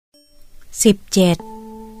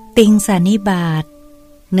17. ติงสานิบาต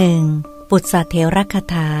 1. ปุตสเถรคา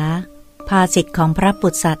ถาภาษิตของพระปุ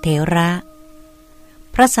ตสเถระ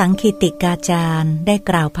พระสังคีติกาจารย์ได้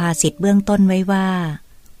กล่าวภาษิตเบื้องต้นไว้ว่า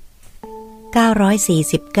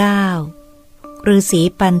949ฤาษี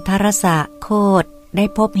ปันทรสะโคตได้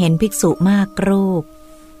พบเห็นภิกษุมากรูป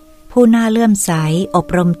ผู้น่าเลื่อมใสอบ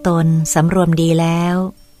รมตนสำรวมดีแล้ว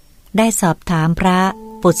ได้สอบถามพระ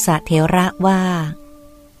ปุตสเถระว่า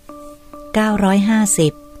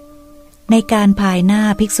950ในการภายหน้า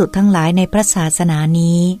ภิกษุทั้งหลายในพระศาสนา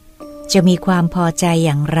นี้จะมีความพอใจอ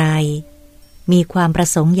ย่างไรมีความประ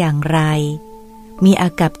สงค์อย่างไรมีอา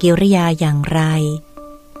กัปกิริยาอย่างไร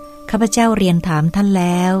ข้าพเจ้าเรียนถามท่านแ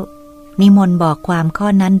ล้วนิมนต์บอกความข้อ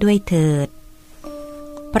นั้นด้วยเถิด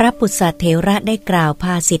พระปุตสเถระได้กล่าวภ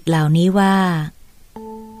าษิตเหล่านี้ว่า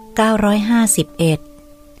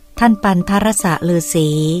951ท่านปันทรสะฤาษี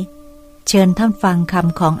เชิญท่านฟังค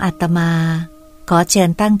ำของอาตมาขอเชิญ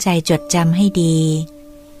ตั้งใจจดจำให้ดี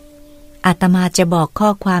อาตมาจะบอกข้อ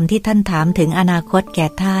ความที่ท่านถามถึงอนาคตแก่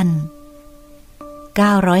ท่าน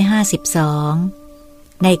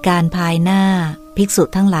952ในการภายหน้าภิกษุ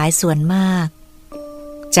ทั้งหลายส่วนมาก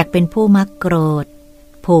จักเป็นผู้มักโกรธ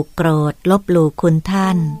ผูกโกรธลบหลู่คุณท่า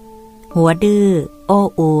นหัวดื้อโอ้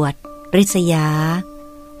อวดริษยา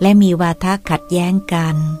และมีวาทะขัดแย้งกั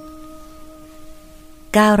น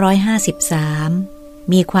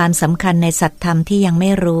953มีความสำคัญในสัตธรรมที่ยังไม่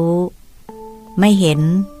รู้ไม่เห็น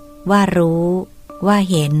ว่ารู้ว่า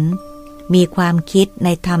เห็นมีความคิดใน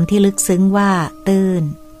ธรรมที่ลึกซึ้งว่าตื้น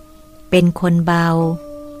เป็นคนเบา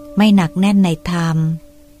ไม่หนักแน่นในธรรม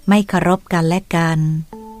ไม่เคารพกันและกัน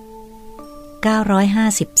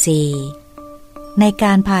954ในก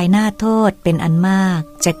ารภายหน้าโทษเป็นอันมาก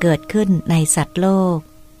จะเกิดขึ้นในสัตว์โลก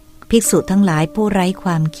ภิกษุทั้งหลายผู้ไร้ค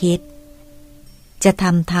วามคิดจะท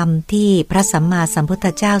ำธรรมที่พระสัมมาสัมพุทธ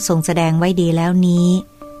เจ้าทรงแสดงไว้ดีแล้วนี้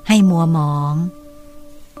ให้มัวหมอง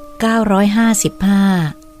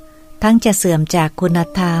955ทั้งจะเสื่อมจากคุณ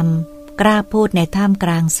ธรรมกล้าพูดในท่ามก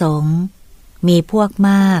ลางสงฆ์มีพวกม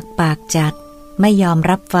ากปากจัดไม่ยอม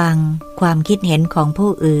รับฟังความคิดเห็นของ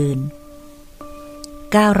ผู้อื่น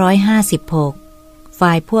956ฝ่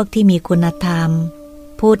ายพวกที่มีคุณธรรม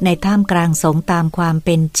พูดในท่ามกลางสงฆ์ตามความเ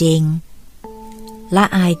ป็นจริงละ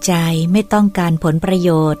อายใจไม่ต้องการผลประโย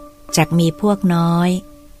ชน์จากมีพวกน้อย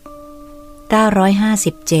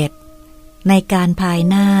957ในการภาย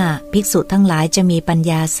หน้าภิกษุทั้งหลายจะมีปัญ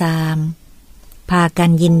ญาสามพากั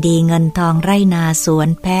นยินดีเงินทองไร่นาสวน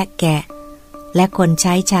แพะแกะและคนใ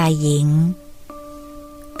ช้ชายหญิง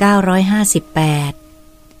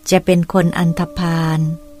958จะเป็นคนอันธพาล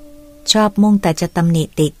ชอบมุ่งแต่จะตำหนิ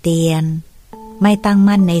ติเตียนไม่ตั้ง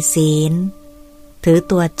มั่นในศีลถือ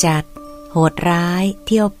ตัวจัดโหดร้ายเ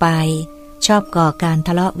ที่ยวไปชอบก่อการท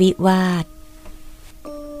ะเลาะวิวาท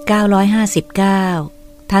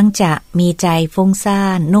959ทั้งจะมีใจฟุ้งซ่า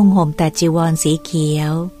นนุ่งห่มแต่จีวรสีเขีย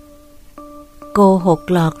วโกหก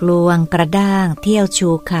หลอกลวงกระด้างเที่ยวชู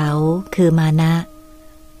เขาคือมานะ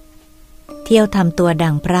เที่ยวทำตัว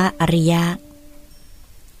ดั่งพระอริยะ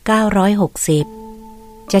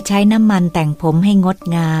960จะใช้น้ำมันแต่งผมให้งด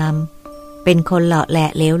งามเป็นคนเหลาะแหละ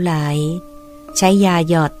เหลวไหลใช้ยา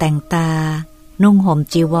หยอดแต่งตานุ่งห่ม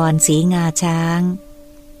จีวรสีงาช้าง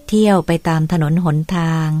เที่ยวไปตามถนนหนท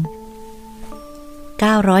าง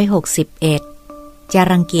961จะ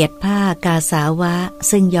รังเกียจผ้ากาสาวะ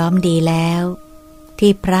ซึ่งย้อมดีแล้ว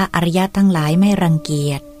ที่พระอริยะทั้งหลายไม่รังเกี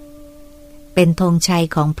ยจเป็นธงชัย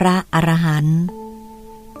ของพระอรหันต์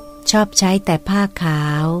ชอบใช้แต่ผ้าขา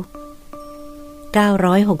ว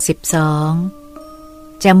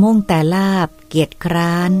962จะมุ่งแต่ลาภเกียรติค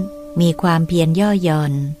ร้านมีความเพียรย่อหย่อ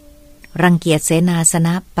นรังเกียจเสนาสน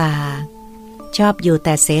ะป่าชอบอยู่แ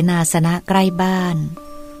ต่เสนาสนะใกล้บ้าน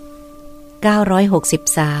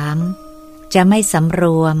963จะไม่สำร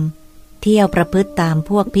วมเที่ยวประพฤติตาม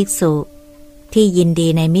พวกภิกษุที่ยินดี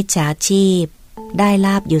ในมิจฉาชีพได้ล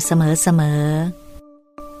าภอยู่เสมอ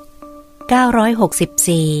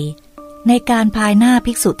964ในการภายหน้า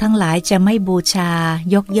ภิกษุทั้งหลายจะไม่บูชา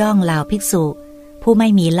ยกย่องเหล่าภิกษุผู้ไม่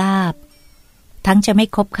มีลาภทั้งจะไม่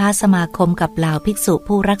คบค้าสมาคมกับเหล่าภิกษุ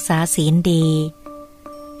ผู้รักษาศีลดี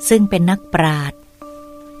ซึ่งเป็นนักปราชญ์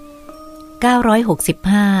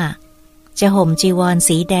965จะห่มจีวร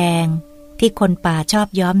สีแดงที่คนป่าชอบ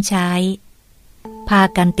ย้อมใช้พา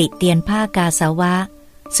กันติเตียนผ้ากาสาวะ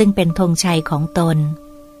ซึ่งเป็นธงชัยของตน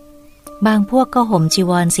บางพวกก็ห่มจี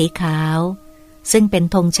วรสีขาวซึ่งเป็น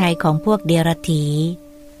ธงชัยของพวกเดรัจฉี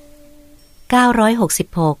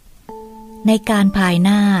966ในการภายห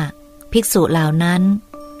น้าภิกษุเหล่านั้น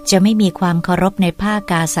จะไม่มีความเคารพในผ้า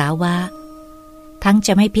กาสาวะทั้งจ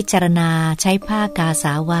ะไม่พิจารณาใช้ผ้ากาส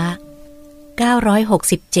าวะ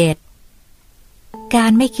967 กา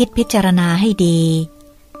รไม่คิดพิจารณาให้ดี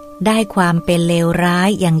ได้ความเป็นเลวร้าย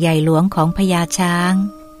อย่างใหญ่หลวงของพญาช้าง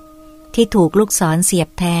ที่ถูกลูกศรเสียบ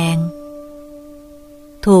แทง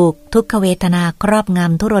ถูกทุกขเวทนาครอบง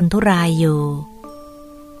ำทุรนทุรายอยู่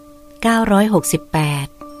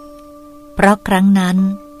968เพราะครั้งนั้น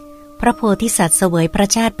พระโพธิสัตว์เสวยพระ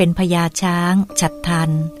ชาติเป็นพญาช้างฉัตรทั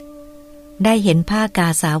นได้เห็นผ้ากา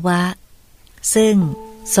สาวะซึ่ง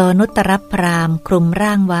โสนุตรพราหมณ์คลุม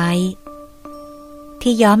ร่างไว้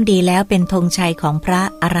ที่ย้อมดีแล้วเป็นธงชัยของพระ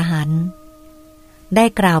อรหันต์ได้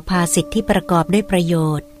กล่าวภาษิตที่ประกอบด้วยประโย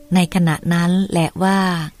ชน์ในขณะนั้นแหละว่า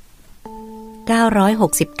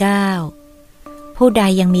969ผู้ใด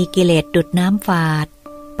ยังมีกิเลสดุจน้ำฝาด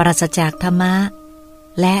ปราศจากธรรมะ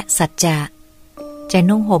และสัจจะ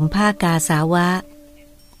นุ่งห่มผ้ากาสาวะ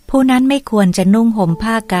ผู้นั้นไม่ควรจะนุ่งห่ม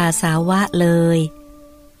ผ้ากาสาวะเลย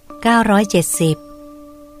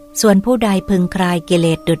970ส่วนผู้ใดพึงคลายกิเล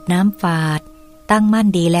สดุจน้ำฝาดตั้งมั่น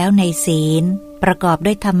ดีแล้วในศีลประกอบ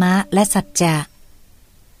ด้วยธรรมะและสัจจะ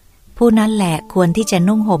ผู้นั้นแหละควรที่จะ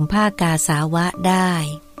นุ่งห่มผ้ากาสาวะได้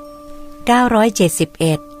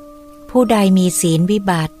971ผู้ใดมีศีลวิ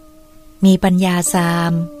บัติมีปัญญาสา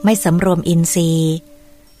มไม่สำรวมอินทรีย์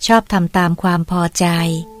ชอบทำตามความพอใจ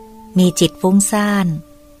มีจิตฟุ้งซ่าน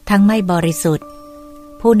ทั้งไม่บริสุทธิ์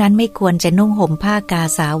ผู้นั้นไม่ควรจะนุ่งห่มผ้ากา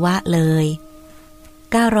สาวะเลย972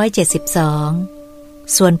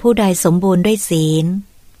ส่วนผู้ใดสมบูรณ์ด้วยศีล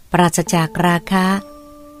ปราศจากราคะ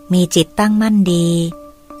มีจิตตั้งมั่นดี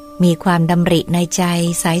มีความดำริในใจ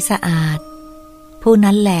ใสสะอาดผู้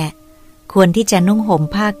นั้นแหละควรที่จะนุ่งห่ม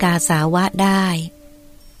ผ้ากาสาวะได้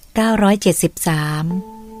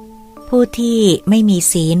973ผู้ที่ไม่มี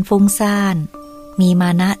ศีลฟุ้งซ่านมีมา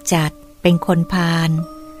นะจัดเป็นคนพาล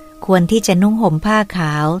ควรที่จะนุ่งห่มผ้าข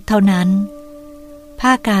าวเท่านั้นผ้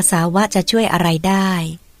ากาสาวะจะช่วยอะไรได้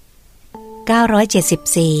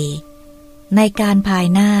974ในการภาย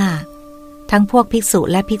หน้าทั้งพวกภิกษุ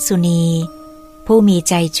และภิกษุณีผู้มี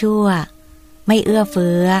ใจชั่วไม่เอื้อเ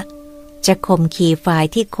ฟื้อจะข่มขี่ฝ่าย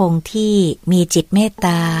ที่คงที่มีจิตเมตต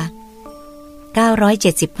า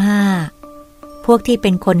975พวกที่เป็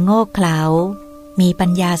นคนโง่เขลามีปั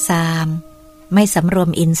ญญาสามไม่สำรวม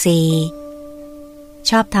อินทรีย์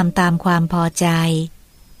ชอบทำตามความพอใจ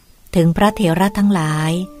ถึงพระเถระทั้งหลา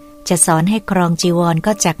ยจะสอนให้ครองจีวร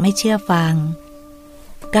ก็จักไม่เชื่อฟัง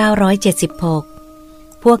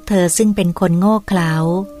976พวกเธอซึ่งเป็นคนโง่เขลา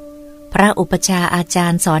พระอุปชฌาย์อาจา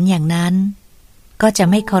รย์สอนอย่างนั้นก็จะ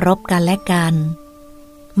ไม่เคารพกันและกัน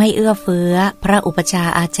ไม่เอื้อเฟื้อพระอุปชฌา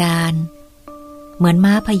ย์อาจารย์เหมือน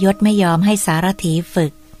ม้าพยศไม่ยอมให้สารถีฝึ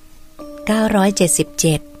ก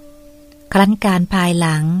977ครั้นการภายห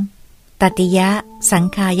ลังตติยะสัง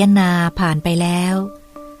คายนาผ่านไปแล้ว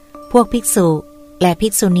พวกภิกษุและภิ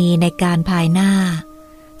กษุณีในการภายหน้า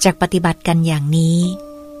จักปฏิบัติกันอย่างนี้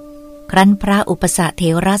ครั้นพระอุปสเถ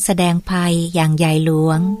ระแสดงภัยอย่างใหญ่หล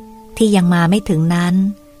วงที่ยังมาไม่ถึงนั้น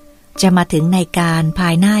จะมาถึงในการภา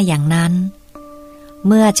ยหน้าอย่างนั้นเ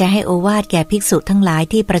มื่อจะให้โอวาทแก่ภิกษุทั้งหลาย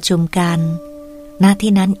ที่ประชุมกันณ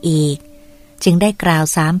ที่นั้นอีกจึงได้กล่าว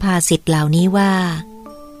3ภาษิตเหล่านี้ว่า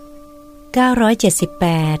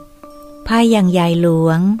978ภัยอย่างใหญ่หลว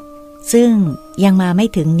งซึ่งยังมาไม่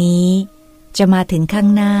ถึงนี้จะมาถึงข้าง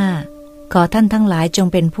หน้าขอท่านทั้งหลายจง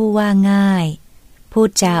เป็นผู้ว่าง่ายพูด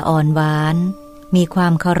จาอ่อนหวานมีควา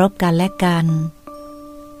มเคารพกันและกัน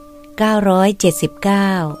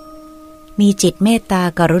979มีจิตเมตตา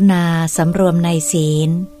กรุณาสำรวมในศีล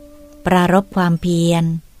ปรารภความเพียร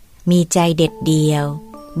มีใจเด็ดเดี่ยว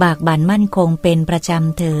บากบั่นมั่นคงเป็นประจ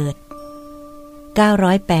ำเถิด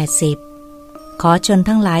980ขอชน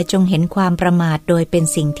ทั้งหลายจงเห็นความประมาทโดยเป็น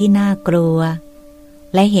สิ่งที่น่ากลัว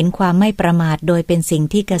และเห็นความไม่ประมาทโดยเป็นสิ่ง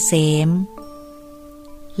ที่เกษม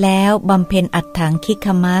แล้วบำเพ็ญอัตถังคิกข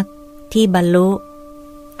มักที่บรรลุ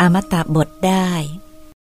อมตะบทได้